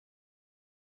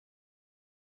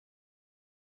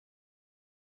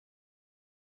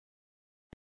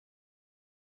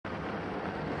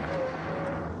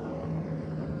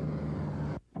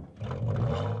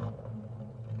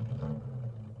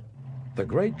The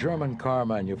great German car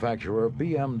manufacturer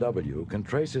BMW can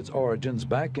trace its origins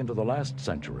back into the last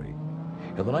century.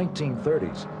 In the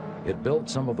 1930s, it built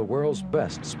some of the world's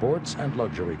best sports and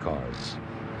luxury cars.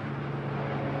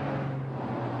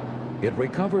 It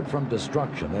recovered from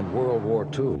destruction in World War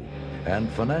II and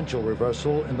financial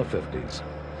reversal in the 50s.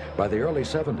 By the early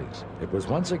 70s, it was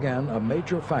once again a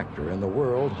major factor in the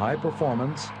world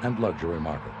high-performance and luxury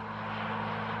market.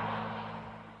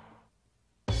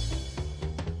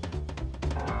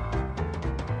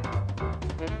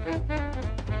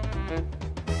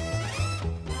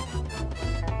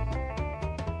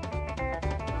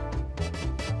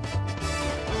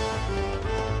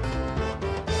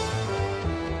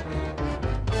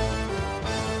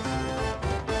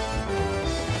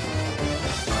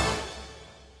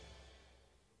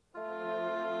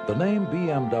 The name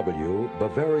BMW,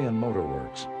 Bavarian Motor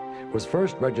Works, was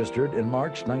first registered in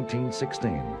March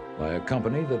 1916 by a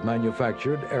company that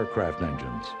manufactured aircraft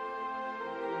engines.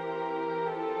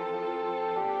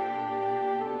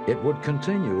 It would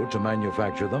continue to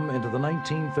manufacture them into the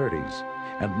 1930s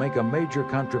and make a major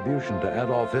contribution to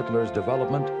Adolf Hitler's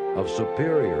development of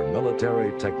superior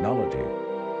military technology.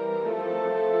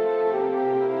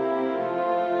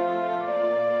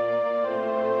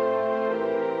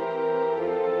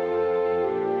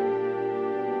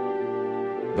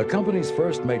 The company's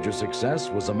first major success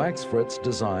was a Max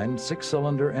Fritz-designed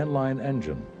six-cylinder N-line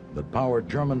engine that powered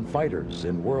German fighters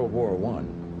in World War I.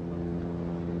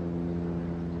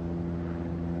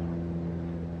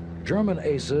 German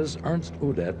aces Ernst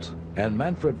Udet and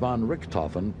Manfred von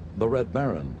Richthofen, the Red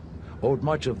Baron, owed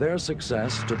much of their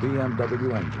success to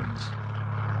BMW engines.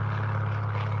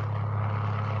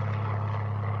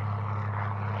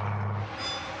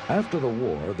 After the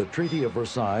war, the Treaty of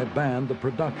Versailles banned the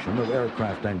production of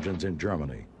aircraft engines in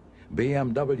Germany.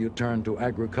 BMW turned to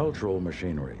agricultural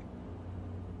machinery.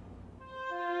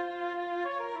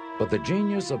 But the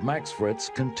genius of Max Fritz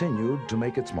continued to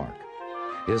make its mark.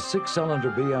 His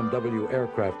six-cylinder BMW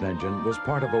aircraft engine was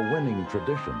part of a winning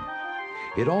tradition.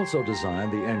 It also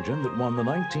designed the engine that won the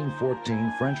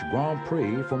 1914 French Grand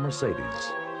Prix for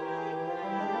Mercedes.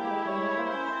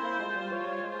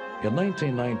 In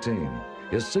 1919,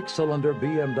 his six-cylinder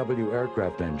BMW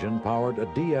aircraft engine powered a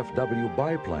DFW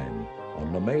biplane on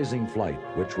an amazing flight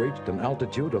which reached an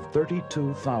altitude of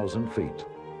 32,000 feet.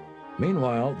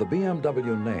 Meanwhile, the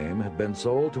BMW name had been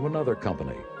sold to another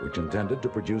company which intended to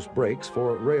produce brakes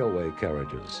for railway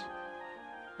carriages.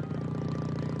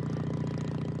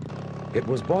 It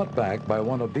was bought back by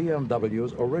one of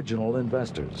BMW's original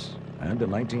investors, and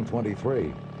in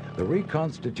 1923, the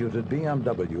reconstituted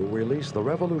BMW released the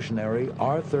revolutionary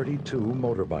R32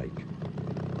 motorbike.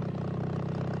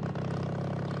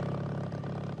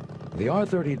 The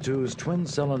R32's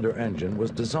twin-cylinder engine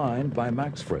was designed by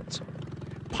Max Fritz.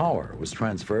 Power was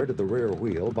transferred to the rear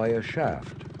wheel by a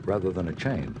shaft rather than a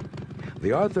chain. The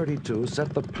R32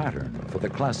 set the pattern for the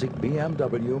classic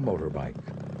BMW motorbike.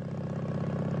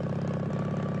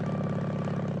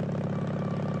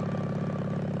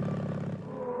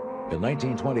 In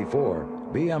 1924,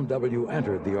 BMW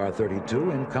entered the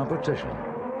R32 in competition.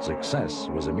 Success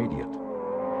was immediate.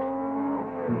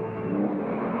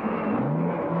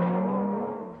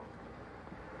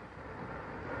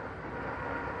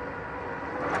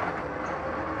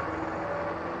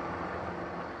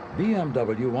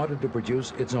 BMW wanted to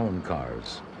produce its own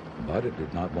cars, but it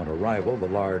did not want to rival the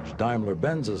large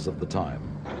Daimler-Benzes of the time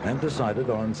and decided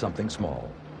on something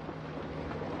small.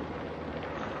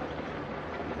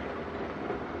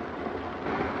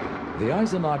 The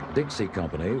Eisenach-Dixie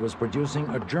Company was producing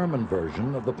a German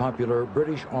version of the popular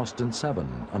British Austin 7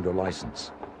 under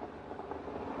license.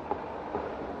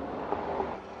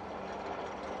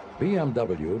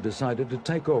 BMW decided to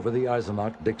take over the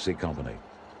Eisenach-Dixie Company.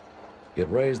 It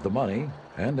raised the money,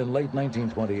 and in late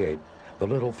 1928, the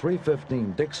little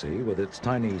 315 Dixie with its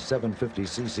tiny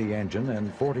 750cc engine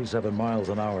and 47 miles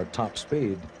an hour top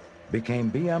speed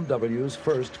became BMW's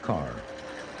first car.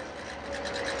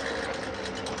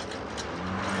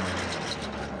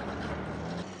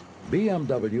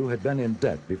 BMW had been in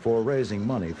debt before raising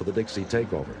money for the Dixie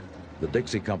takeover. The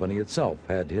Dixie Company itself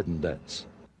had hidden debts.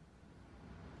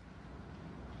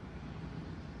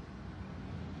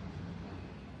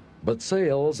 But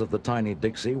sales of the tiny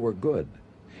Dixie were good.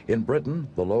 In Britain,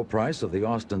 the low price of the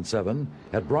Austin 7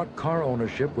 had brought car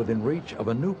ownership within reach of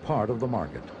a new part of the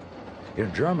market.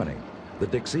 In Germany, the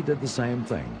Dixie did the same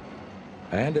thing.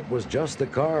 And it was just the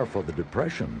car for the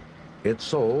Depression. It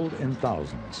sold in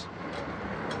thousands.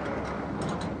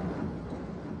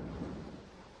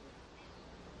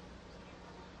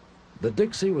 The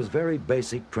Dixie was very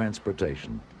basic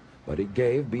transportation, but it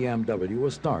gave BMW a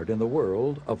start in the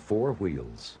world of four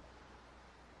wheels.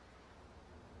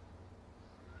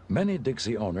 Many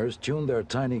Dixie owners tuned their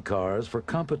tiny cars for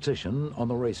competition on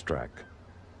the racetrack.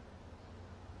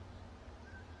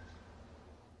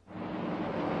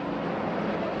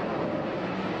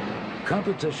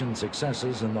 Competition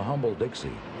successes in the humble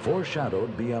Dixie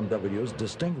foreshadowed BMW's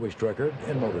distinguished record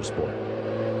in motorsport.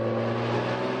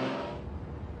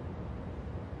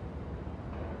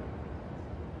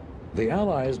 The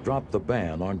Allies dropped the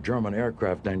ban on German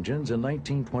aircraft engines in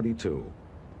 1922,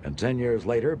 and 10 years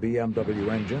later,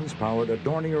 BMW engines powered a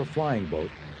Dornier flying boat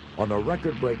on a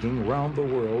record-breaking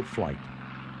round-the-world flight.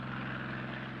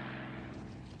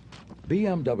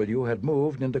 BMW had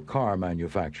moved into car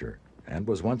manufacture and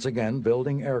was once again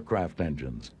building aircraft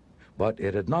engines, but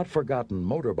it had not forgotten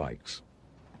motorbikes.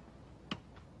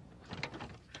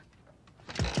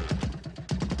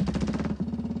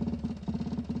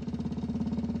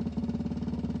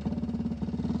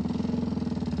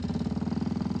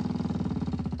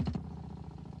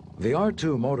 The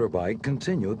R2 motorbike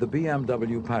continued the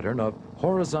BMW pattern of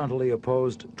horizontally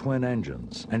opposed twin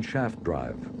engines and shaft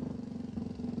drive.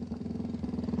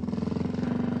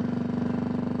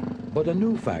 But a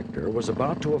new factor was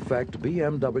about to affect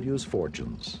BMW's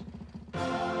fortunes.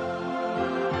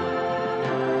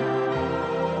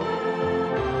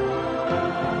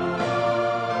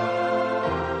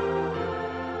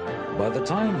 By the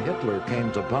time Hitler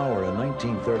came to power in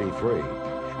 1933,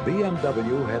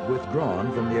 BMW had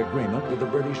withdrawn from the agreement with the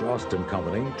British Austin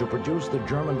Company to produce the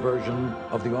German version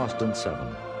of the Austin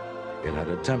 7. It had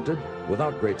attempted,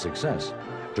 without great success,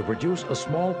 to produce a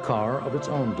small car of its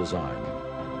own design.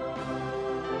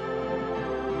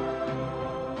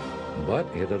 But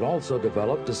it had also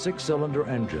developed a six-cylinder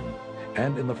engine,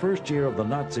 and in the first year of the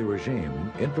Nazi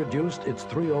regime, introduced its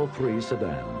 303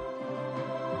 sedan.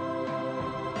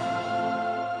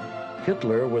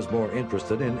 Hitler was more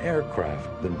interested in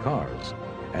aircraft than cars,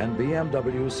 and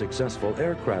BMW's successful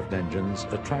aircraft engines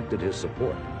attracted his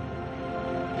support.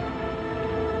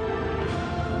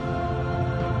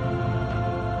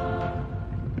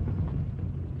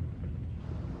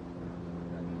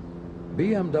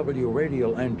 BMW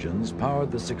radial engines powered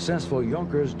the successful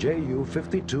Junkers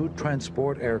Ju-52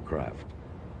 transport aircraft.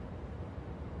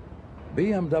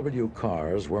 BMW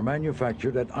cars were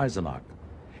manufactured at Eisenach.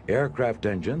 Aircraft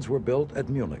engines were built at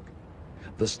Munich.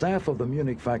 The staff of the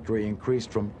Munich factory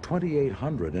increased from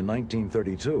 2,800 in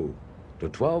 1932 to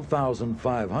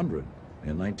 12,500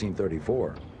 in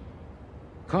 1934.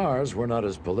 Cars were not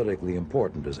as politically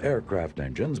important as aircraft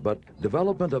engines, but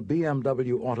development of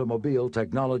BMW automobile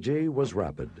technology was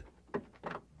rapid.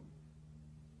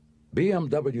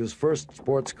 BMW's first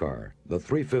sports car, the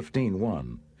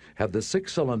 315-1, had the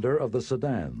six-cylinder of the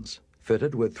sedans,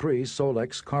 fitted with 3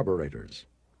 Solex carburetors.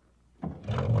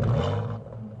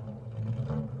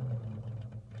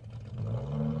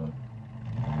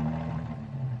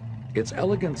 Its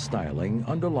elegant styling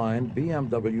underlined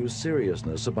BMW's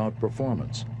seriousness about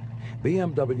performance.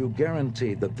 BMW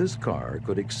guaranteed that this car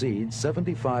could exceed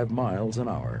 75 miles an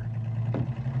hour.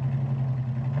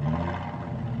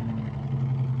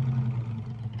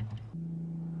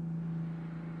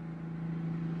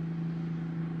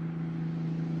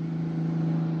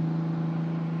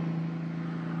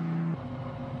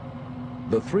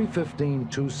 The 315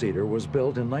 two-seater was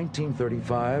built in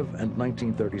 1935 and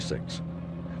 1936.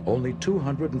 Only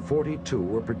 242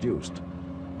 were produced,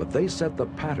 but they set the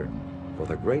pattern for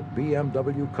the great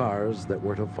BMW cars that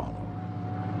were to follow.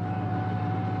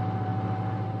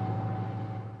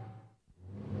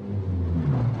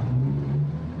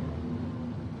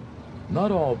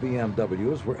 Not all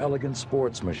BMWs were elegant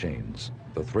sports machines.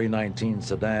 The 319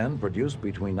 sedan, produced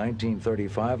between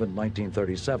 1935 and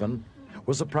 1937,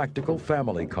 was a practical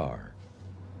family car.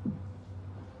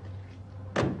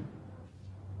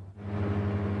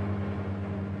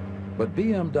 But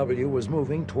BMW was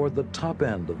moving toward the top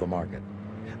end of the market.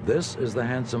 This is the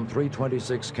handsome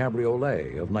 326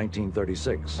 Cabriolet of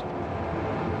 1936.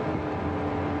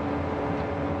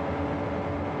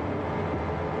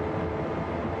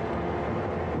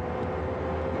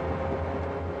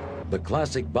 The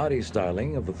classic body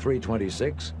styling of the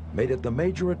 326 made it the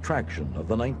major attraction of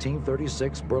the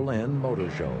 1936 Berlin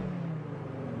Motor Show.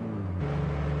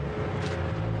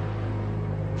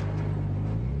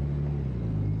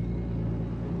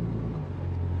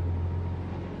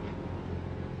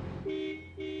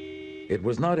 It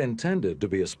was not intended to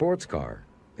be a sports car.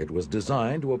 It was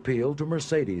designed to appeal to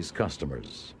Mercedes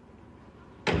customers.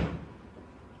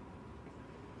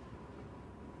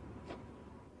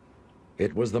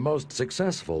 It was the most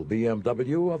successful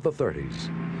BMW of the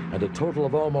 30s. and a total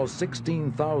of almost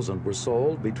 16,000 were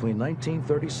sold between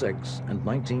 1936 and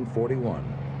 1941.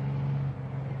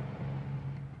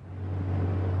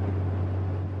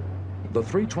 The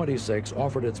 326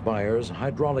 offered its buyers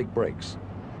hydraulic brakes,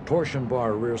 torsion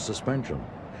bar rear suspension,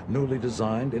 newly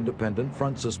designed independent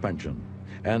front suspension,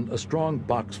 and a strong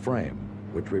box frame,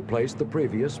 which replaced the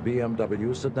previous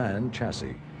BMW sedan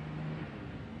chassis.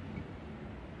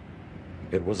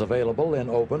 It was available in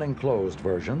open and closed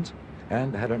versions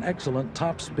and had an excellent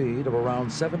top speed of around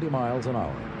 70 miles an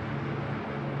hour.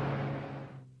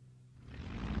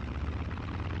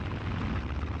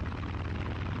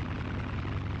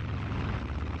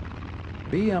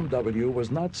 BMW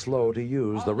was not slow to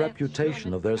use the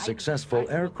reputation of their successful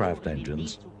aircraft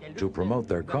engines to promote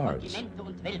their cars.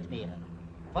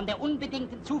 Von der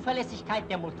unbedingten Zuverlässigkeit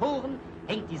der Motoren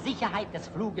hängt die Sicherheit des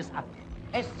Fluges ab.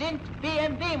 Es sind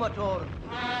BMW-Motoren.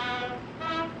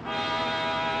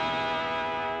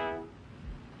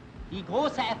 Die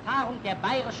große Erfahrung der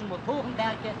bayerischen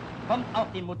Motorenwerke kommt auch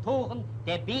den Motoren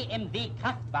der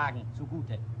BMW-Kraftwagen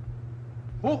zugute.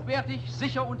 Hochwertig,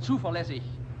 sicher und zuverlässig.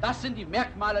 Das sind die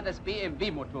Merkmale des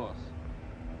BMW-Motors.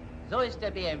 So ist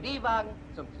der BMW-Wagen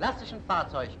zum klassischen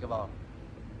Fahrzeug geworden.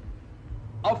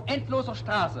 Auf endloser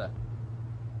Straße.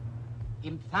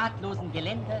 Im pfadlosen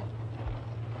Gelände.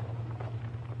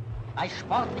 Bei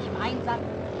sportlichem Einsatz.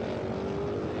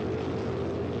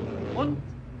 Und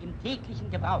im täglichen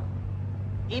Gebrauch.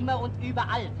 Immer und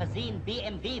überall versehen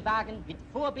BMW-Wagen mit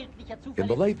vorbildlicher In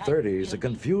the late Zuverlässigkeit. 30s, a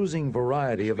confusing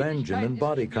variety of engine and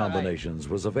body combinations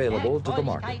was available to the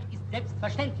market. Ist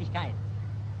Selbstverständlichkeit.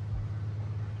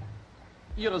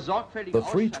 The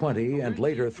 320 and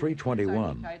later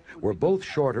 321 were both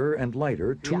shorter and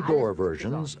lighter two-door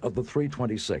versions of the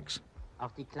 326.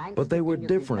 But they were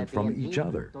different from each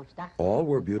other. All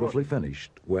were beautifully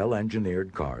finished,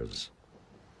 well-engineered cars.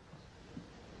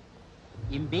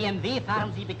 Im BMW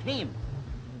fahren Sie bequem.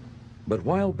 But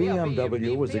while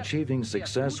BMW was achieving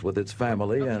success with its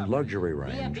family and luxury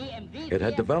range, it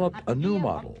had developed a new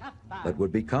model that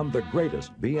would become the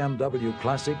greatest BMW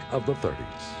classic of the 30s.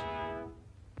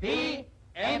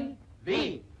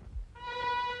 BMW.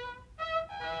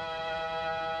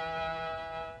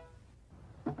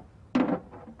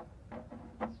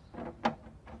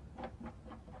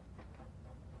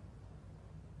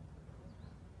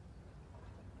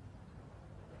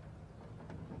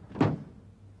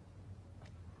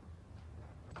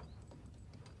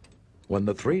 When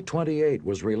the 328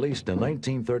 was released in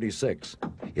 1936,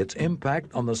 its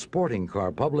impact on the sporting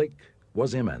car public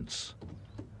was immense.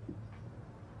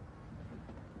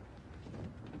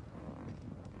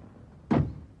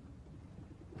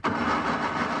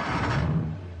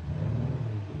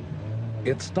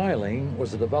 Its styling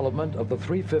was a development of the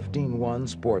 315-1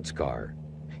 sports car.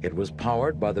 It was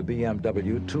powered by the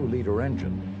BMW 2-liter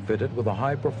engine, fitted with a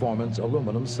high-performance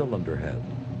aluminum cylinder head.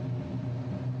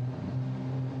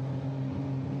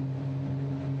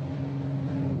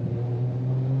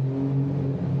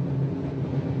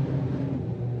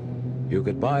 You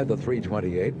could buy the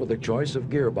 328 with a choice of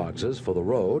gearboxes for the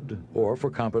road or for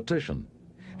competition,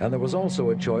 and there was also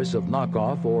a choice of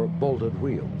knockoff or bolted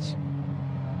wheels.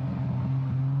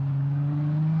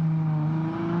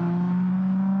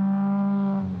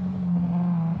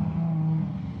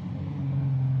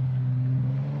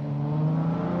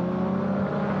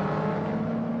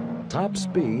 Top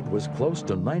speed was close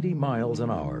to 90 miles an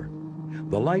hour.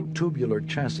 The light tubular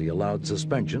chassis allowed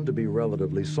suspension to be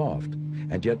relatively soft,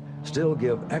 and yet still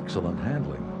give excellent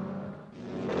handling.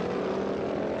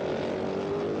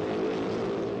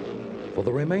 For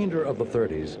the remainder of the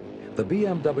 30s, the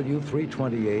BMW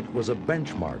 328 was a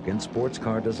benchmark in sports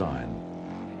car design.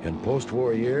 In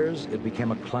post-war years, it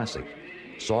became a classic,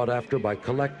 sought after by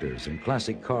collectors and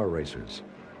classic car racers.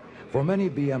 For many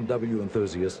BMW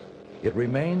enthusiasts, it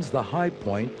remains the high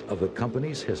point of the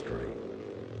company's history.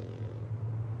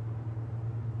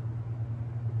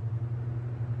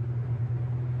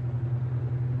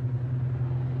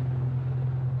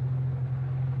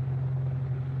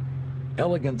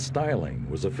 Elegant styling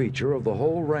was a feature of the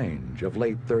whole range of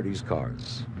late 30s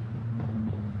cars.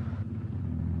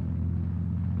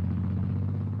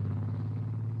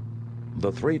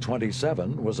 The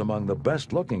 327 was among the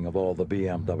best-looking of all the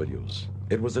BMWs.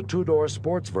 It was a two-door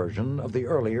sports version of the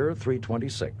earlier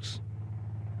 326.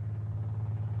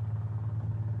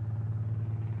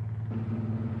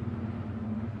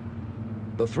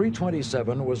 The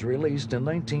 327 was released in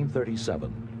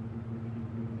 1937.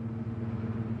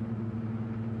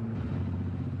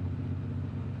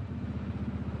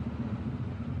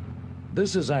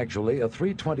 This is actually a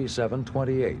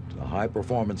 327-28, a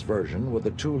high-performance version with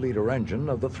a 2-liter engine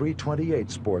of the 328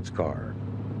 sports car.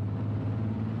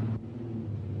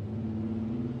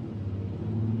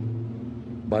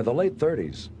 By the late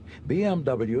 30s,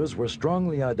 BMWs were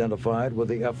strongly identified with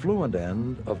the affluent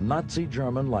end of Nazi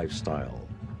German lifestyle.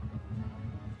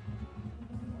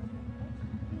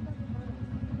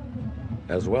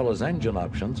 As well as engine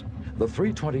options, the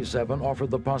 327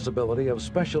 offered the possibility of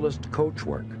specialist coach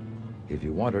work. If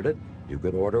you wanted it, you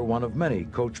could order one of many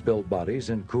coach-built bodies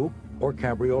in coupe or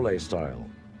cabriolet style.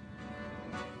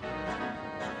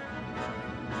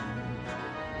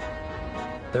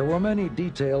 There were many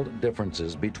detailed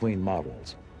differences between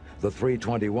models. The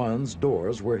 321's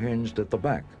doors were hinged at the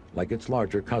back, like its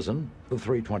larger cousin, the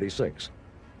 326.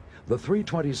 The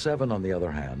 327, on the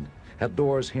other hand, had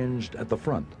doors hinged at the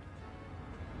front.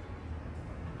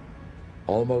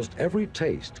 Almost every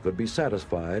taste could be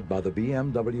satisfied by the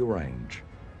BMW range,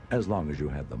 as long as you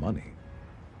had the money.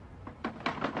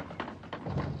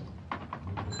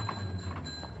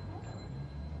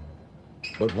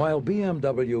 But while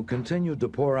BMW continued to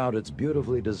pour out its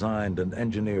beautifully designed and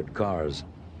engineered cars,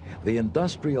 the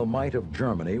industrial might of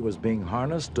Germany was being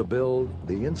harnessed to build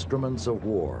the instruments of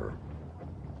war.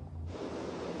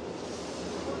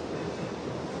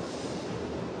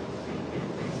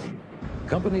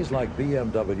 Companies like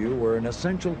BMW were an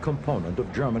essential component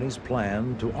of Germany's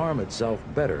plan to arm itself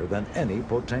better than any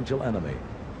potential enemy.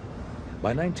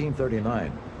 By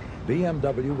 1939,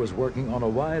 BMW was working on a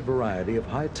wide variety of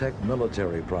high-tech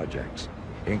military projects,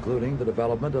 including the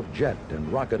development of jet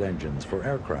and rocket engines for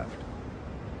aircraft.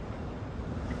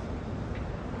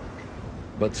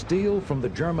 But steel from the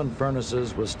German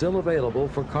furnaces was still available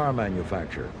for car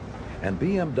manufacture, and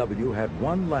BMW had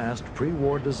one last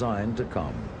pre-war design to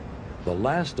come, the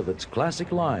last of its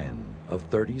classic line of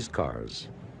 30s cars.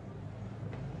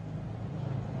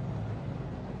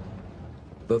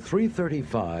 The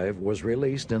 335 was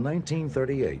released in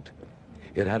 1938.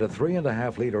 It had a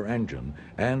 3.5-liter engine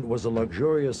and was a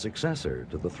luxurious successor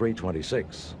to the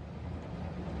 326.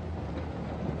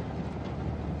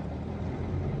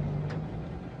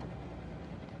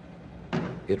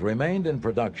 It remained in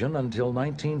production until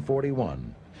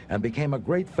 1941 and became a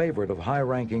great favorite of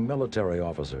high-ranking military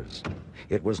officers.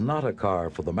 It was not a car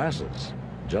for the masses.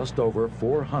 Just over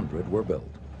 400 were built.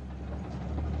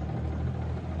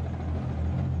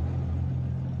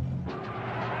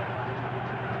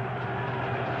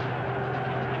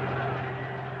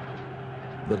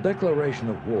 The declaration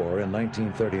of war in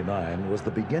 1939 was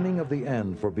the beginning of the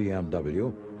end for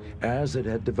BMW, as it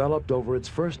had developed over its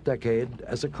first decade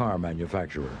as a car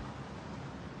manufacturer.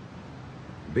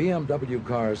 BMW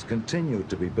cars continued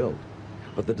to be built,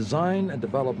 but the design and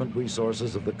development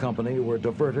resources of the company were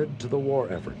diverted to the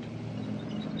war effort.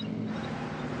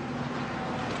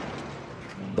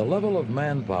 The level of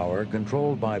manpower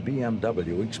controlled by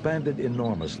BMW expanded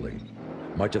enormously.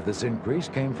 Much of this increase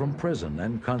came from prison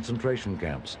and concentration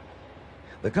camps.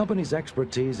 The company's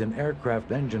expertise in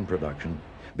aircraft engine production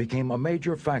became a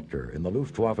major factor in the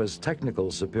Luftwaffe's technical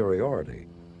superiority.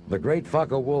 The great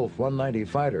Focke-Wulf 190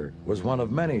 fighter was one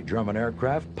of many German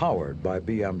aircraft powered by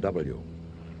BMW.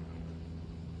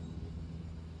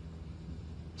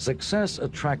 Success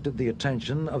attracted the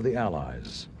attention of the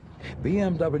Allies.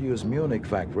 BMW's Munich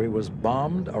factory was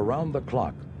bombed around the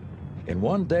clock. In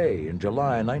one day in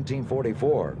July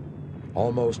 1944,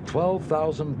 almost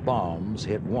 12,000 bombs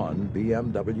hit one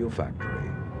BMW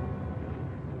factory.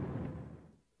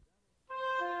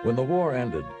 When the war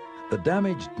ended, the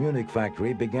damaged Munich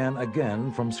factory began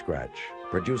again from scratch,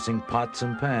 producing pots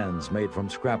and pans made from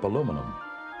scrap aluminum.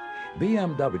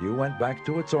 BMW went back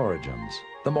to its origins,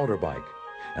 the motorbike,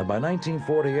 and by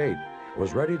 1948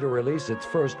 was ready to release its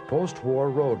first post-war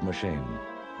road machine,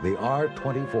 the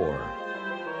R-24.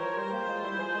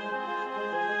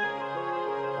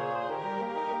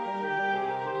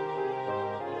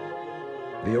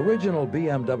 The original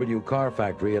BMW car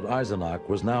factory at Eisenach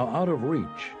was now out of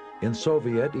reach in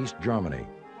Soviet East Germany,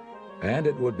 and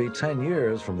it would be 10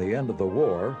 years from the end of the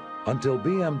war until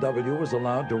BMW was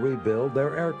allowed to rebuild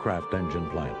their aircraft engine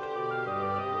plant.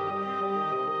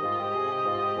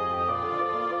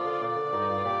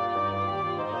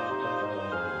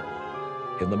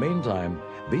 In the meantime,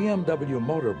 BMW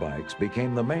motorbikes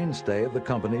became the mainstay of the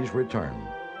company's return.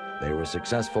 They were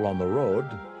successful on the road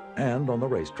and on the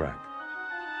racetrack.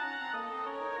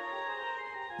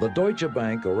 The Deutsche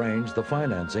Bank arranged the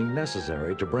financing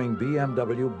necessary to bring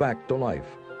BMW back to life.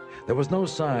 There was no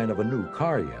sign of a new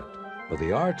car yet, but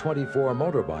the R-24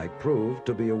 motorbike proved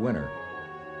to be a winner.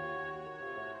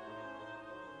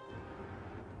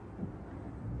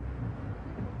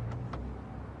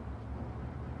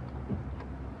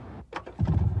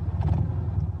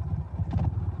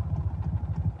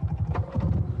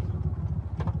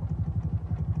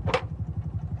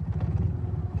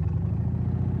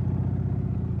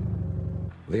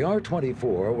 The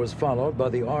R-24 was followed by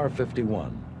the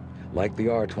R-51. Like the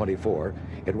R-24,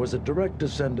 it was a direct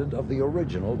descendant of the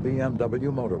original BMW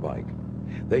motorbike.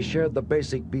 They shared the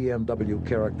basic BMW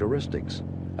characteristics: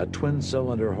 a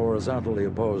twin-cylinder horizontally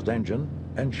opposed engine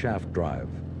and shaft drive.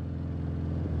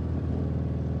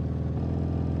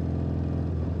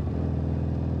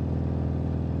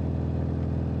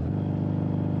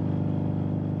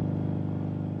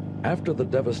 After the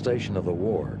devastation of the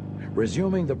war,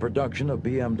 resuming the production of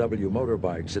BMW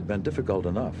motorbikes had been difficult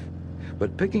enough,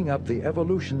 but picking up the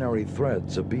evolutionary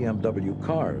threads of BMW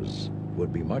cars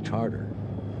would be much harder.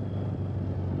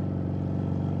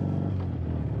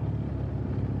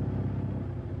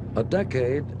 A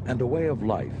decade and a way of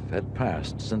life had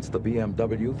passed since the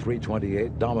BMW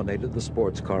 328 dominated the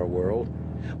sports car world,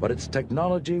 but its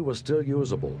technology was still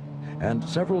usable, and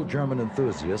several German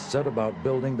enthusiasts set about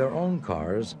building their own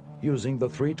cars using the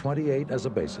 328 as a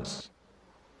basis.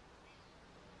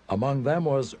 Among them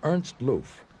was Ernst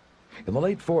Loof. In the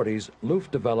late 40s,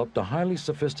 Loof developed a highly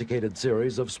sophisticated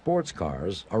series of sports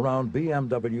cars around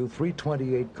BMW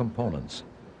 328 components.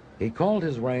 He called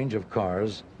his range of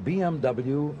cars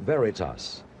BMW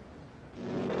Veritas.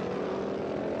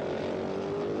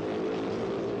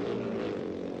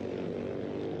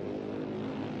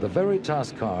 The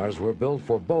Veritas cars were built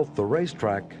for both the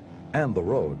racetrack and the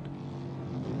road.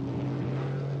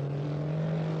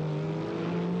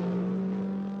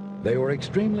 They were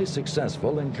extremely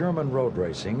successful in German road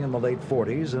racing in the late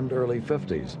 40s and early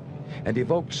 50s, and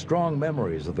evoked strong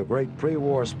memories of the great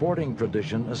pre-war sporting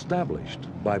tradition established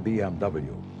by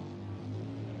BMW.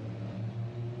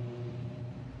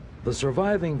 The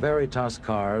surviving Veritas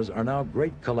cars are now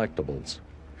great collectibles.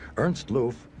 Ernst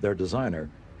Loof, their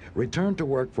designer, returned to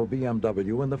work for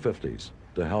BMW in the 50s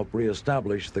to help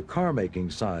re-establish the car-making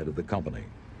side of the company.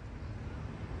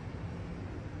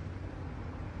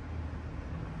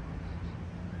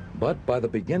 But by the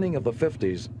beginning of the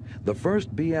 50s, the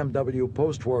first BMW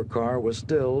post-war car was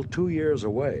still 2 years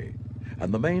away,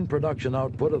 and the main production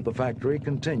output of the factory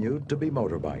continued to be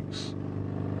motorbikes.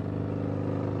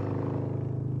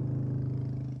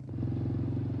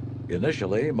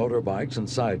 Initially, motorbikes and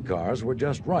sidecars were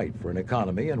just right for an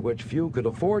economy in which few could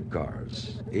afford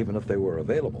cars, even if they were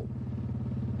available.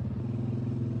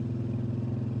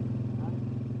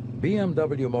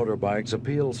 BMW motorbikes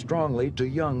appeal strongly to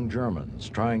young Germans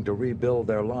trying to rebuild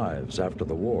their lives after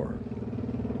the war.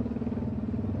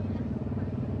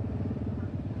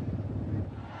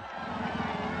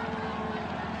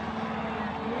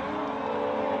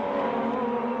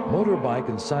 Motorbike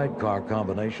and sidecar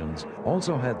combinations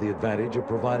also had the advantage of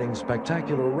providing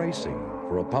spectacular racing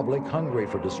for a public hungry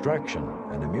for distraction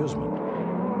and amusement.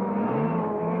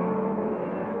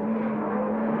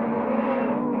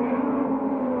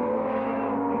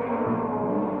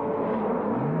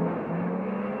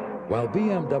 While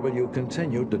BMW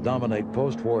continued to dominate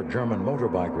post-war German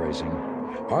motorbike racing,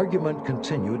 argument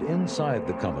continued inside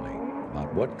the company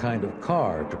about what kind of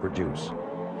car to produce.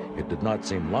 It did not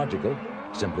seem logical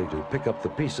simply to pick up the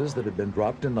pieces that had been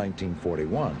dropped in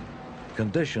 1941.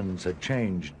 Conditions had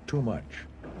changed too much.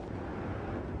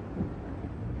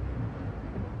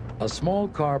 A small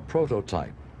car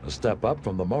prototype, a step up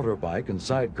from the motorbike and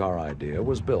sidecar idea,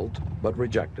 was built but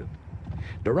rejected.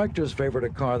 Directors favored a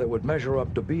car that would measure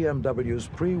up to BMW's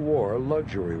pre-war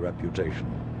luxury reputation.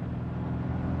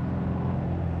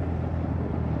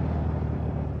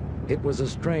 It was a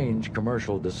strange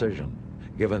commercial decision,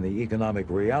 given the economic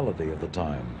reality of the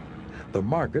time. The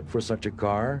market for such a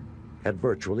car had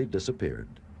virtually disappeared.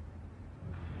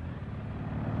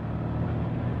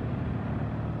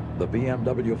 The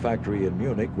BMW factory in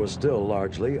Munich was still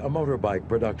largely a motorbike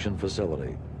production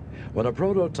facility. When a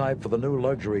prototype for the new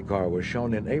luxury car was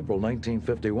shown in April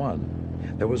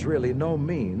 1951, there was really no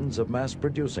means of mass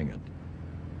producing it.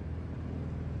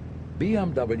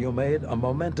 BMW made a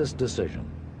momentous decision.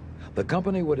 The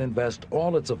company would invest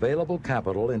all its available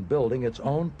capital in building its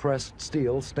own pressed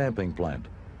steel stamping plant,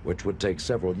 which would take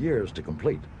several years to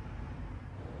complete.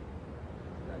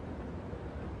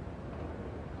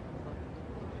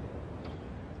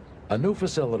 A new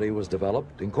facility was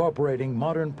developed incorporating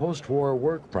modern post-war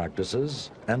work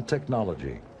practices and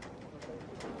technology.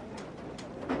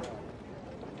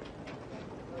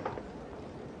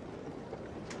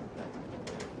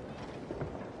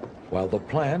 While the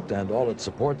plant and all its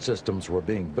support systems were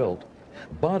being built,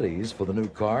 bodies for the new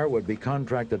car would be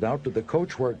contracted out to the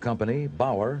coachwork company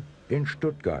Bauer in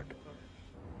Stuttgart.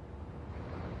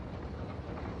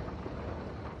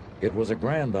 It was a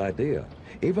grand idea,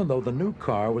 even though the new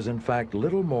car was in fact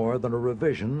little more than a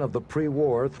revision of the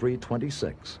pre-war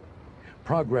 326.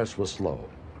 Progress was slow.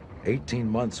 18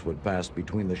 months would pass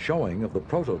between the showing of the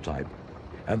prototype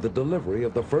and the delivery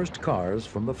of the first cars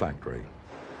from the factory.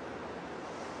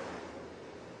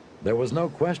 There was no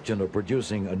question of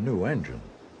producing a new engine.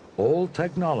 Old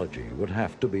technology would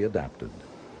have to be adapted.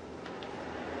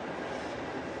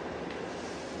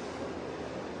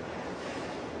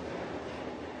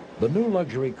 The new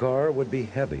luxury car would be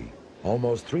heavy,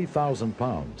 almost 3,000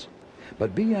 pounds,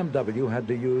 but BMW had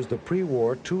to use the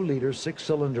pre-war 2-liter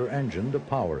 6-cylinder engine to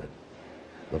power it.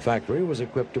 The factory was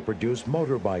equipped to produce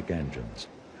motorbike engines.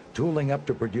 Tooling up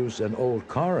to produce an old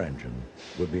car engine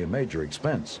would be a major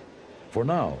expense. For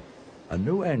now, a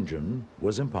new engine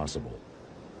was impossible.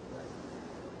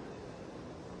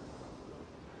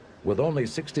 With only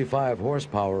 65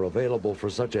 horsepower available for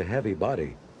such a heavy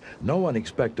body, no one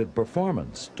expected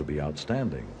performance to be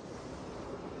outstanding.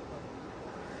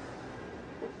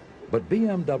 But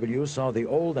BMW saw the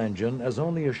old engine as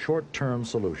only a short-term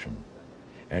solution.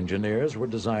 Engineers were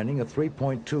designing a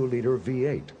 3.2-liter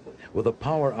V8 with a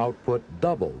power output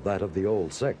double that of the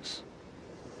old 6.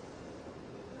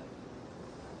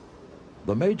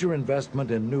 The major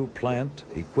investment in new plant,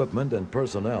 equipment, and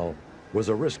personnel was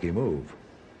a risky move.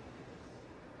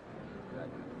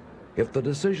 If the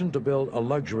decision to build a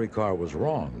luxury car was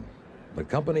wrong, the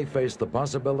company faced the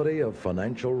possibility of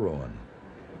financial ruin.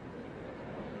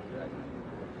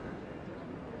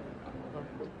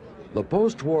 The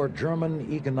post-war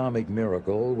German economic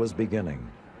miracle was beginning,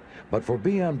 but for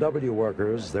BMW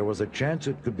workers, there was a chance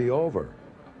it could be over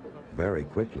very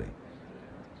quickly.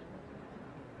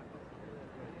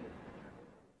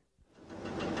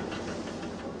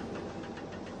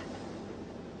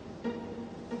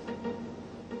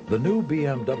 The new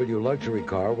BMW luxury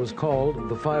car was called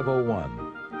the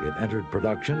 501. It entered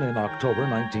production in October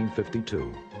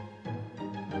 1952.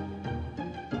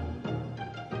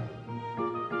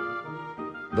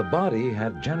 The body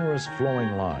had generous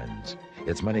flowing lines.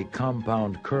 Its many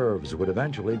compound curves would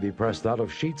eventually be pressed out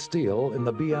of sheet steel in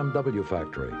the BMW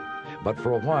factory. But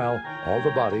for a while, all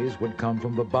the bodies would come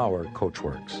from the Bauer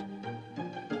coachworks.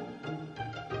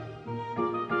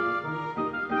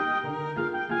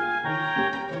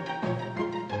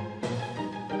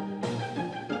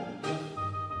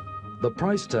 The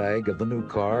price tag of the new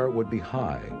car would be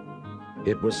high.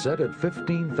 It was set at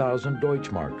 15,000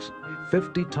 Deutschmarks,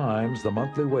 50 times the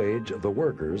monthly wage of the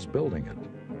workers building it.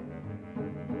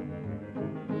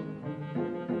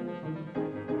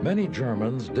 Many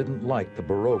Germans didn't like the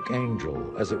Baroque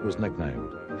Angel, as it was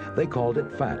nicknamed. They called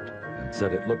it fat and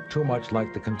said it looked too much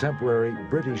like the contemporary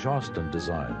British Austin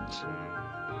designs.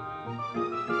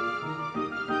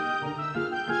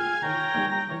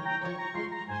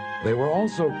 They were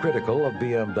also critical of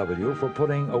BMW for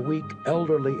putting a weak,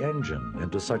 elderly engine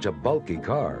into such a bulky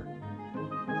car.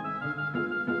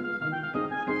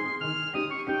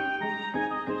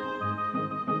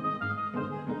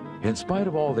 In spite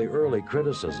of all the early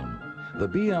criticism, the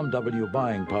BMW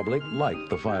buying public liked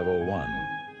the 501.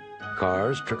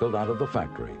 Cars trickled out of the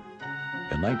factory.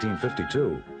 In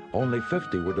 1952, only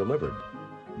 50 were delivered,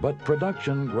 but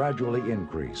production gradually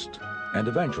increased, and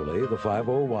eventually the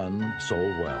 501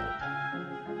 sold well.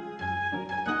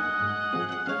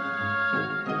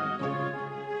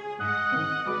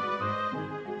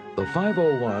 The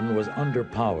 501 was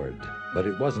underpowered, but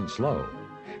it wasn't slow.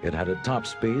 It had a top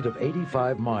speed of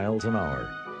 85 miles an hour.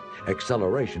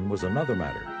 Acceleration was another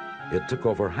matter. It took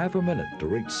over half a minute to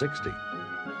reach 60.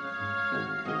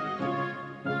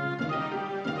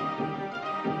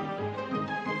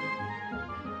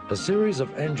 A series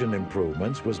of engine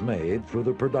improvements was made through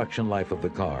the production life of the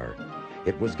car.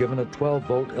 It was given a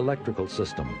 12-volt electrical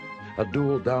system, a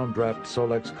dual downdraft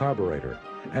Solex carburetor,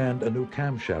 and a new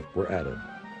camshaft were added.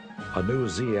 A new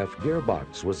ZF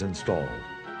gearbox was installed.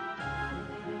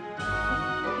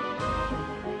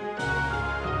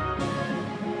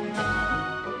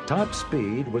 Top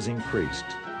speed was increased,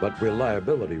 but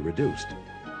reliability reduced.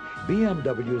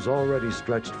 BMW's already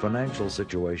stretched financial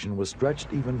situation was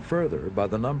stretched even further by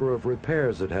the number of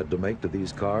repairs it had to make to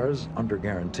these cars under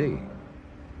guarantee.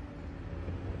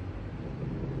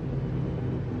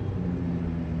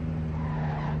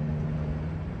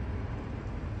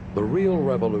 The real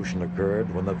revolution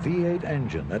occurred when the V8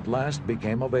 engine at last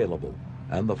became available,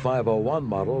 and the 501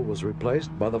 model was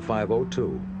replaced by the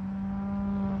 502.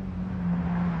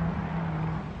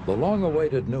 The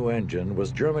long-awaited new engine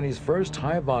was Germany's first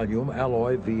high-volume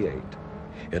alloy V8.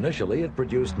 Initially, it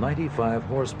produced 95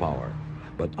 horsepower,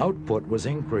 but output was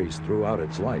increased throughout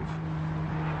its life.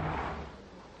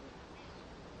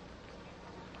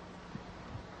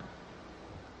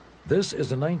 This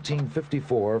is a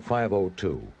 1954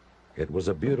 502. It was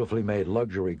a beautifully made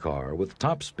luxury car with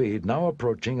top speed now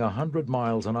approaching 100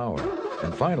 miles an hour,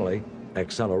 and finally,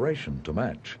 acceleration to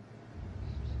match.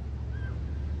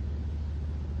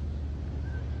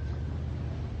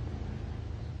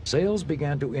 Sales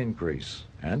began to increase,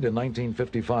 and in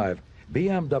 1955,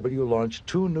 BMW launched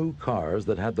two new cars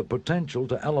that had the potential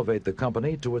to elevate the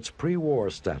company to its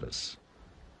pre-war status.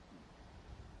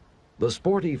 The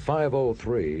sporty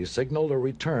 503 signaled a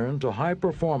return to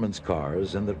high-performance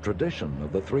cars in the tradition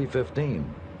of the 315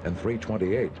 and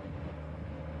 328.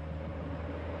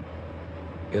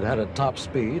 It had a top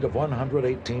speed of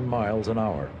 118 miles an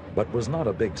hour, but was not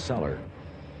a big seller.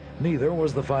 Neither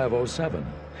was the 507,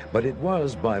 but it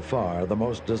was by far the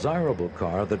most desirable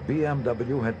car that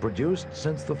BMW had produced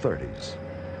since the 30s.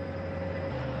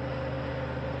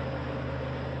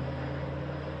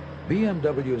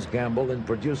 BMW's gamble in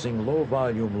producing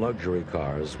low-volume luxury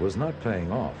cars was not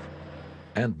paying off,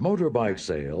 and motorbike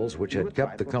sales, which had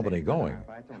kept the company going,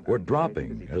 were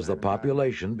dropping as the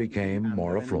population became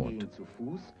more affluent.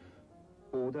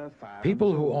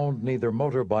 People who owned neither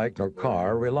motorbike nor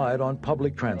car relied on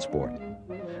public transport.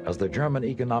 As the German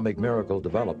economic miracle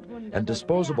developed and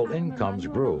disposable incomes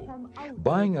grew,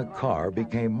 buying a car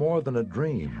became more than a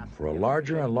dream for a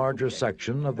larger and larger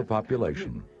section of the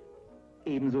population.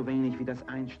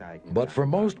 But for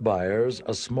most buyers,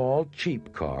 a small,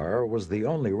 cheap car was the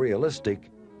only realistic,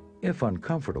 if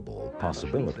uncomfortable,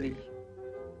 possibility.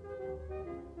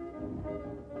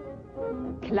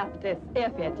 Klappt es,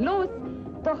 fährt los,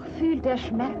 doch fühlt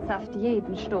schmerzhaft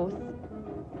jeden Stoß.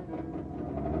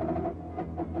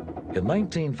 In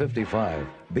 1955,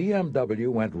 BMW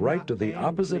went right to the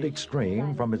opposite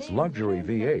extreme from its luxury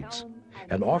V8s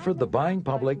and offered the buying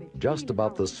public just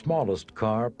about the smallest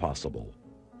car possible.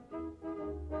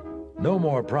 No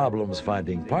more problems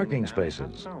finding parking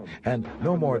spaces, and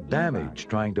no more damage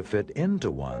trying to fit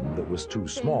into one that was too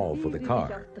small for the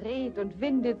car. Dreht und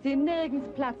windet, sie nirgends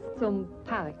Platz zum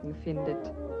Parken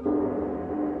findet.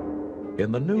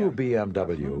 In the new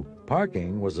BMW,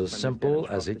 parking was as simple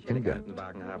as it can get.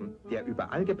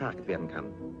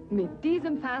 Mit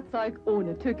diesem Fahrzeug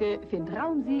ohne Tücke findet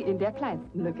Raum Sie in der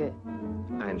kleinsten Lücke.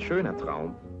 Ein schöner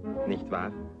Traum, nicht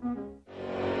wahr?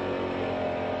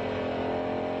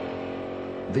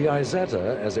 The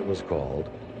Isetta, as it was called,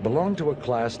 belonged to a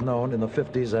class known in the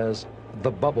 50s as the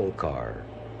bubble car.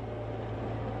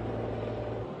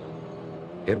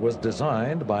 It was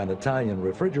designed by an Italian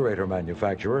refrigerator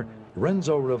manufacturer,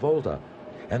 Renzo Rivolta,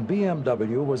 and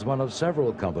BMW was one of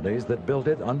several companies that built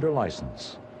it under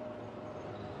license.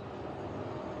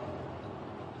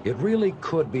 It really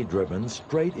could be driven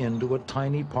straight into a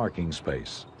tiny parking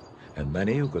space, and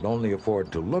many who could only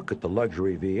afford to look at the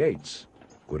luxury V8s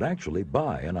could actually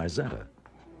buy an Isetta.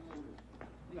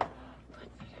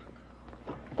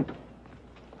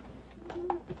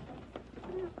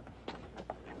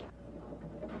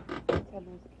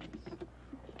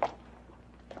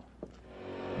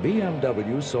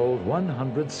 BMW sold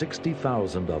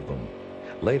 160,000 of them.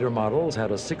 Later models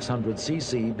had a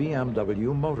 600cc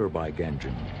BMW motorbike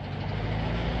engine.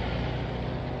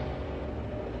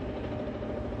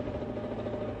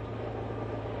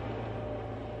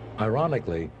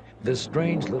 Ironically, this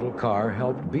strange little car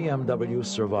helped BMW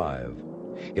survive.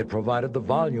 It provided the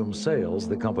volume sales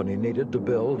the company needed to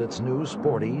build its new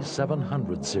sporty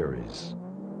 700 series.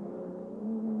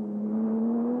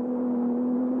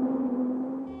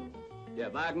 Der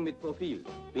Wagen mit Profil,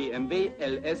 BMW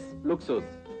LS Luxus.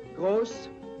 Groß,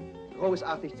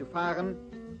 großartig zu fahren,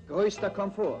 größter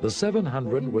Komfort. The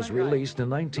 700 was released in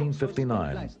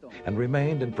 1959 and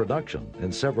remained in production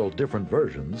in several different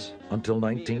versions until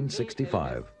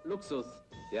 1965. Luxus,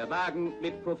 der Wagen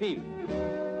mit Profil.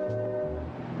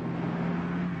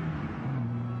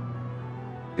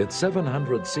 Its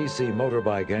 700cc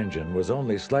motorbike engine was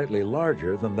only slightly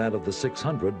larger than that of the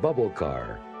 600 bubble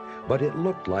car, but it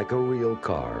looked like a real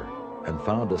car and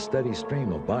found a steady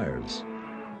stream of buyers.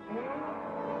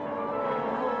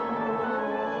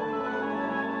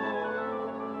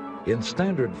 In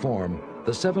standard form,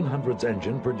 the 700's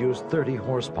engine produced 30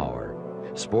 horsepower.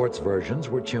 Sports versions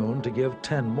were tuned to give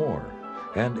 10 more,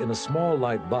 and in a small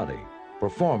light body,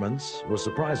 performance was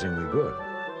surprisingly good.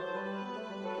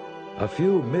 A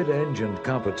few mid-engined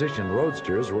competition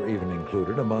roadsters were even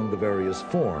included among the various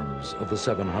forms of the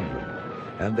 700,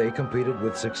 and they competed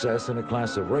with success in a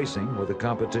class of racing where the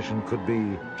competition could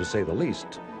be, to say the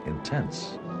least,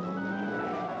 intense.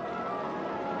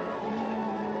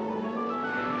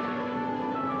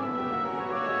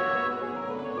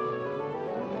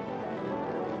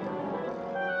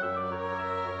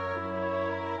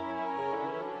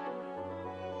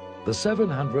 The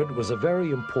 700 was a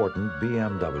very important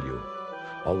BMW.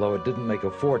 Although it didn't make a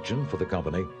fortune for the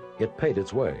company, it paid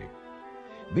its way.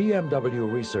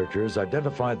 BMW researchers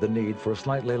identified the need for a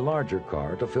slightly larger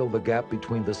car to fill the gap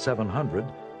between the 700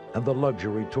 and the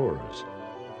luxury tours.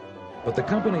 But the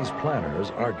company's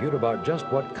planners argued about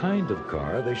just what kind of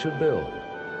car they should build.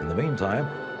 In the meantime,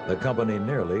 the company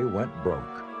nearly went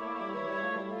broke.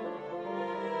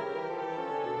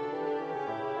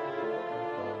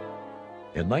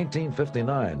 In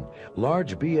 1959,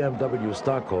 large BMW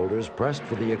stockholders pressed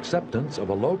for the acceptance of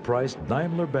a low-priced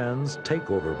Daimler-Benz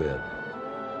takeover bid.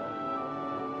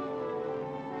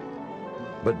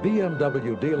 But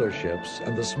BMW dealerships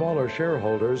and the smaller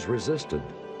shareholders resisted.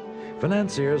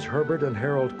 Financiers Herbert and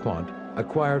Harold Quandt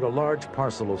acquired a large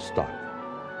parcel of stock.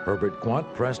 Herbert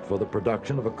Quandt pressed for the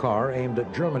production of a car aimed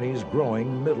at Germany's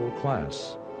growing middle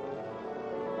class.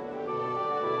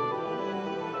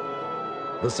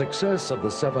 The success of the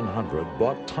 700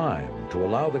 bought time to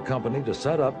allow the company to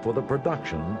set up for the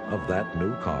production of that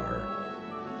new car.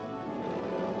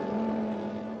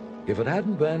 If it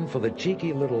hadn't been for the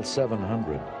cheeky little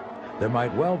 700, there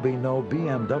might well be no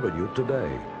BMW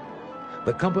today.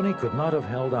 The company could not have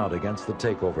held out against the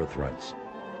takeover threats,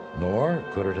 nor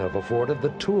could it have afforded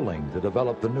the tooling to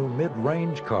develop the new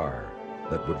mid-range car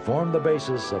that would form the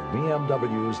basis of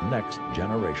BMW's next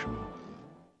generation.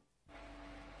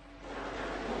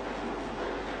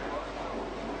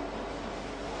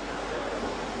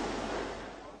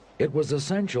 It was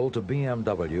essential to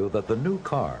BMW that the new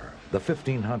car, the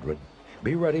 1500,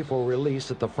 be ready for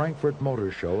release at the Frankfurt Motor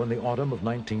Show in the autumn of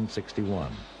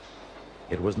 1961.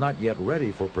 It was not yet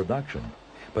ready for production,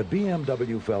 but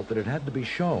BMW felt that it had to be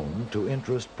shown to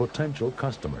interest potential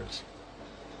customers.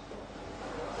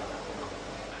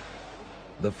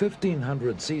 The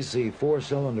 1500cc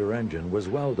four-cylinder engine was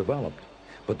well developed,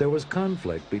 but there was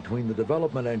conflict between the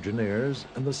development engineers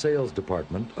and the sales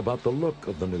department about the look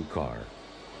of the new car.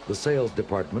 The sales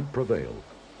department prevailed.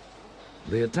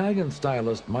 The Italian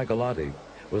stylist Michelotti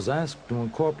was asked to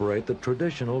incorporate the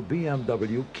traditional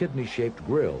BMW kidney-shaped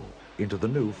grille into the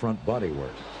new front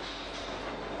bodywork.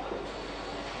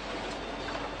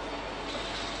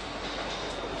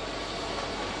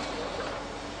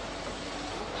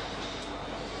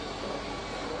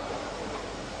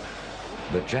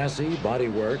 The chassis,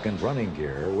 bodywork, and running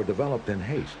gear were developed in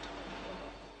haste,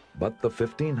 but the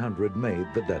 1500 made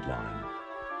the deadline.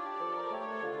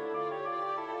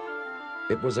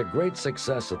 It was a great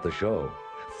success at the show.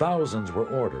 Thousands were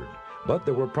ordered, but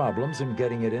there were problems in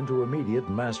getting it into immediate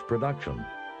mass production.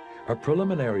 A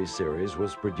preliminary series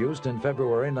was produced in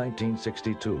February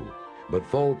 1962, but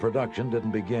full production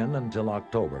didn't begin until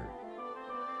October.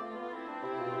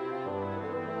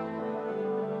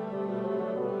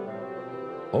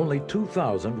 Only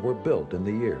 2,000 were built in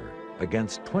the year,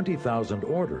 against 20,000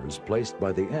 orders placed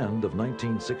by the end of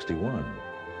 1961.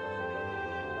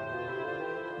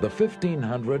 The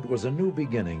 1500 was a new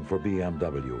beginning for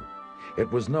BMW.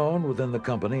 It was known within the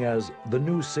company as the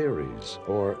New Series,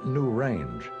 or New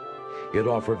Range. It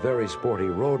offered very sporty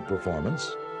road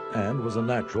performance and was a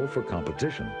natural for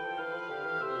competition.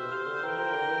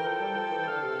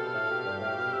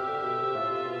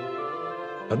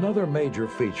 Another major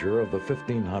feature of the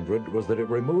 1500 was that it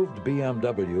removed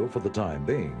BMW, for the time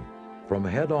being, from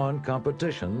head-on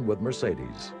competition with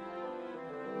Mercedes.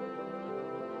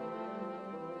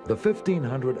 The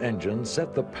 1500 engine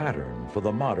set the pattern for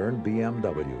the modern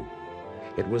BMW.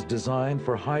 It was designed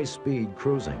for high-speed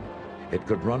cruising. It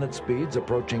could run at speeds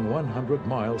approaching 100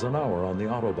 miles an hour on the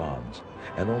autobahns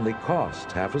and only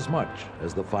cost half as much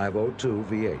as the 502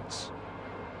 V8s.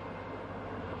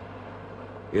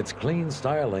 Its clean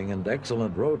styling and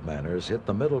excellent road manners hit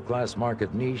the middle-class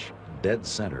market niche dead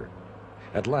center.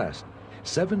 At last,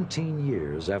 17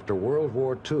 years after World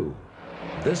War II,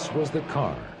 this was the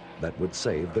car that would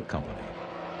save the company.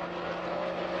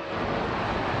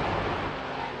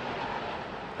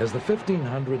 As the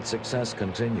 1500 success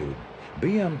continued,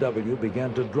 BMW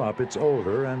began to drop its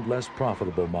older and less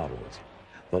profitable models.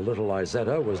 The little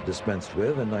Isetta was dispensed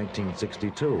with in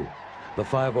 1962. The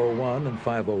 501 and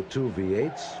 502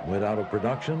 V8s went out of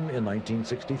production in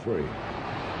 1963.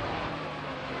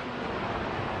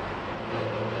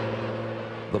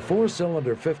 The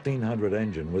four-cylinder 1500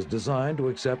 engine was designed to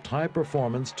accept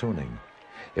high-performance tuning.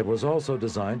 It was also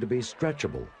designed to be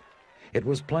stretchable. It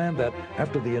was planned that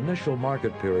after the initial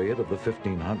market period of the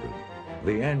 1500,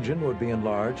 the engine would be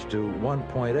enlarged to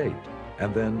 1.8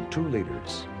 and then 2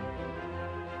 liters.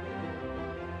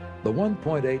 The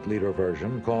 1.8-liter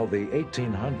version, called the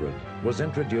 1800, was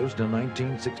introduced in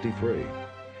 1963.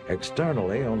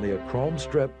 Externally, only a chrome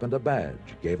strip and a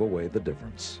badge gave away the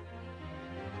difference.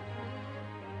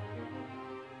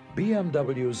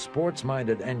 BMW's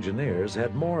sports-minded engineers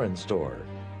had more in store.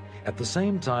 At the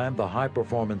same time, the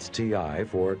high-performance TI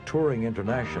for Touring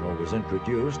International was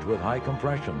introduced with high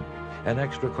compression, an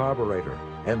extra carburetor,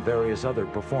 and various other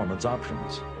performance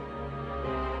options.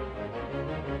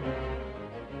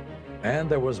 And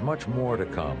there was much more to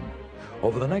come.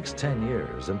 Over the next 10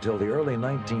 years, until the early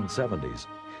 1970s,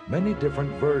 many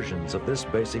different versions of this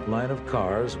basic line of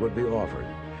cars would be offered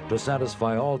to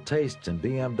satisfy all tastes in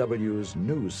BMW's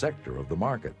new sector of the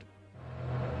market.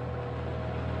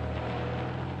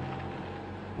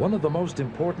 One of the most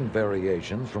important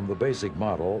variations from the basic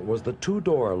model was the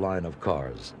two-door line of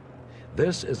cars.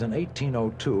 This is an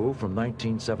 1802 from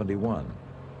 1971.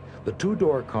 The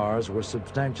two-door cars were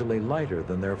substantially lighter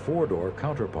than their four-door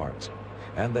counterparts,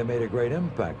 and they made a great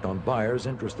impact on buyers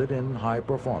interested in high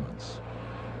performance.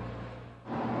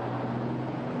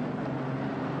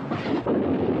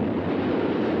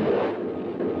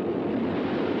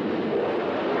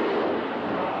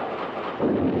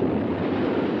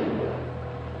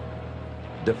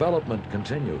 Development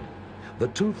continued. The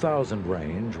 2000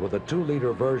 range with a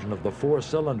 2-liter version of the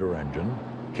 4-cylinder engine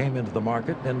came into the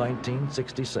market in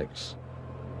 1966.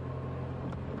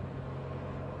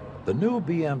 The new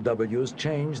BMWs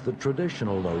changed the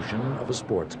traditional notion of a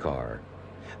sports car.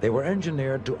 They were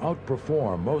engineered to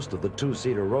outperform most of the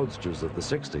 2-seater roadsters of the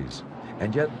 60s,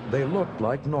 and yet they looked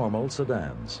like normal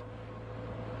sedans.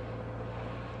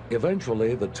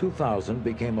 Eventually, the 2000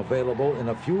 became available in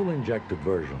a fuel-injected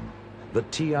version, the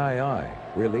TII,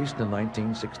 released in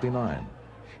 1969.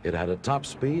 It had a top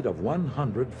speed of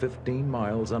 115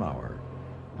 miles an hour.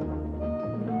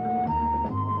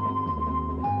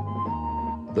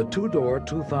 The two-door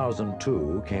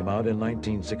 2002 came out in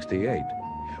 1968.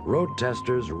 Road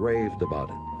testers raved about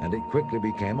it, and it quickly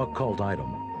became a cult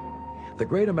item. The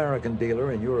great American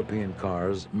dealer in European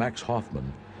cars, Max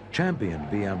Hoffman, championed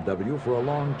BMW for a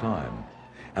long time,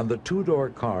 and the two-door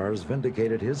cars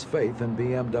vindicated his faith in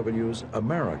BMW's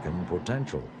American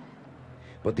potential.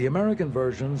 But the American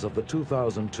versions of the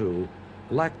 2002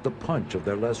 lacked the punch of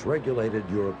their less regulated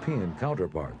European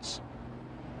counterparts.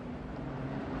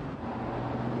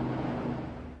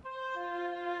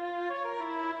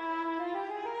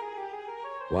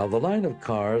 While the line of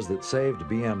cars that saved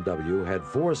BMW had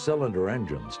 4-cylinder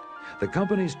engines, the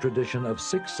company's tradition of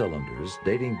 6 cylinders,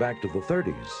 dating back to the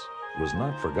 30s, was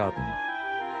not forgotten.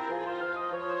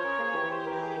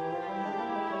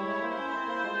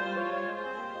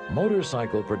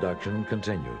 Motorcycle production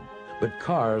continued, but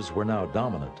cars were now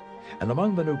dominant. And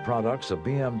among the new products of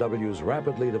BMW's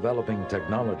rapidly developing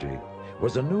technology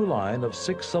was a new line of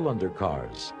 6-cylinder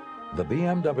cars, the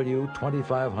BMW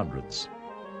 2500s.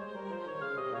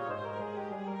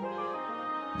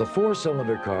 The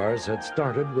 4-cylinder cars had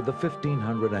started with the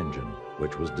 1500 engine,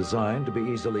 which was designed to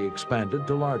be easily expanded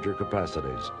to larger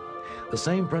capacities. The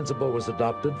same principle was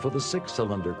adopted for the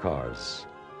 6-cylinder cars.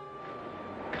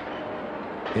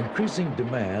 Increasing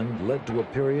demand led to a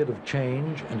period of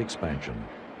change and expansion.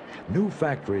 New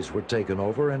factories were taken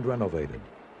over and renovated.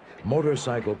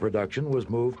 Motorcycle production was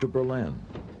moved to Berlin.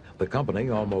 The company,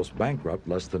 almost bankrupt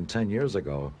less than 10 years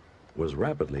ago, was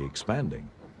rapidly expanding.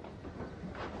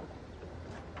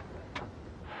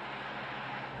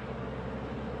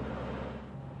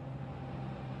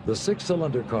 The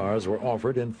 6-cylinder cars were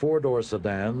offered in 4-door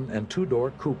sedan and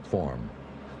 2-door coupe form.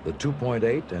 The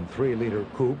 2.8 and 3-liter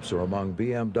coupes are among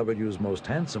BMW's most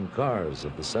handsome cars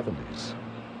of the 70s.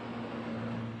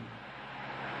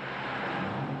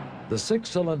 The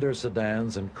 6-cylinder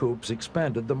sedans and coupes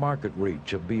expanded the market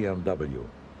reach of BMW.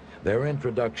 Their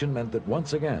introduction meant that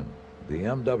once again,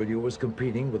 BMW was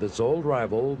competing with its old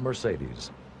rival, Mercedes.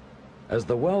 As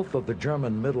the wealth of the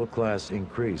German middle class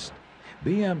increased,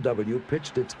 BMW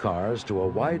pitched its cars to a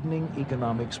widening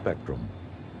economic spectrum.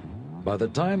 By the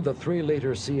time the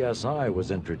 3-liter CSI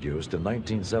was introduced in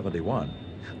 1971,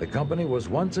 the company was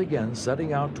once again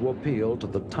setting out to appeal to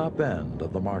the top end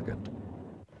of the market.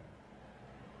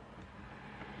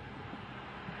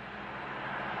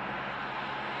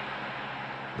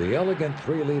 The elegant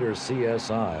 3-liter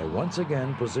CSI once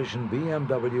again positioned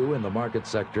BMW in the market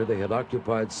sector they had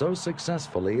occupied so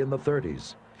successfully in the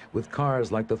 30s, with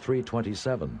cars like the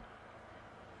 327.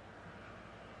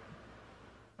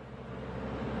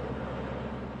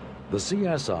 The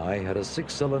CSI had a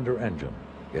 6-cylinder engine.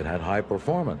 It had high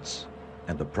performance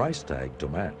and a price tag to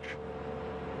match.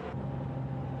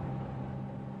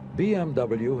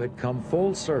 BMW had come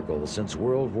full circle since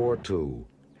World War II.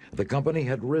 The company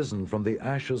had risen from the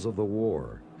ashes of the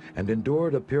war and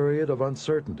endured a period of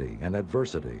uncertainty and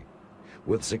adversity.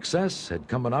 With success had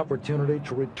come an opportunity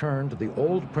to return to the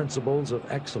old principles of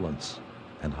excellence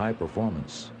and high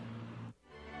performance.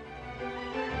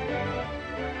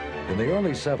 In the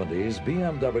early 70s,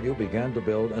 BMW began to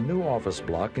build a new office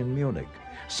block in Munich,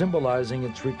 symbolizing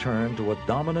its return to a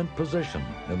dominant position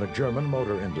in the German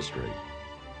motor industry.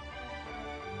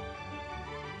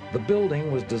 The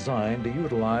building was designed to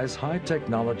utilize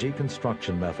high-technology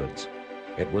construction methods.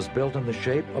 It was built in the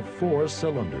shape of 4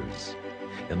 cylinders.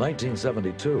 In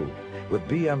 1972, with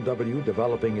BMW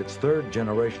developing its 3rd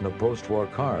generation of post-war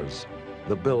cars,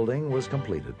 the building was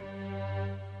completed.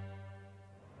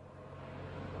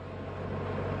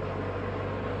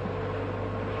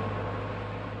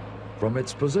 From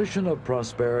its position of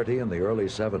prosperity in the early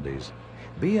 70s,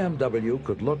 BMW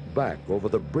could look back over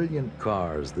the brilliant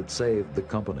cars that saved the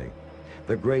company,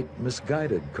 the great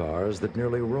misguided cars that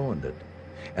nearly ruined it,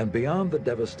 and beyond the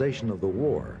devastation of the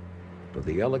war, to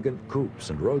the elegant coupes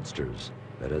and roadsters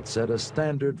that had set a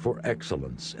standard for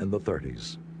excellence in the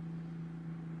 30s.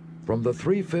 From the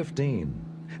 315,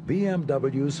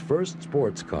 BMW's first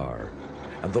sports car,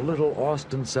 and the little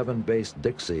Austin 7-based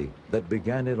Dixie that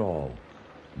began it all,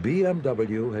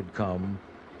 BMW had come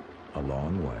a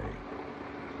long way.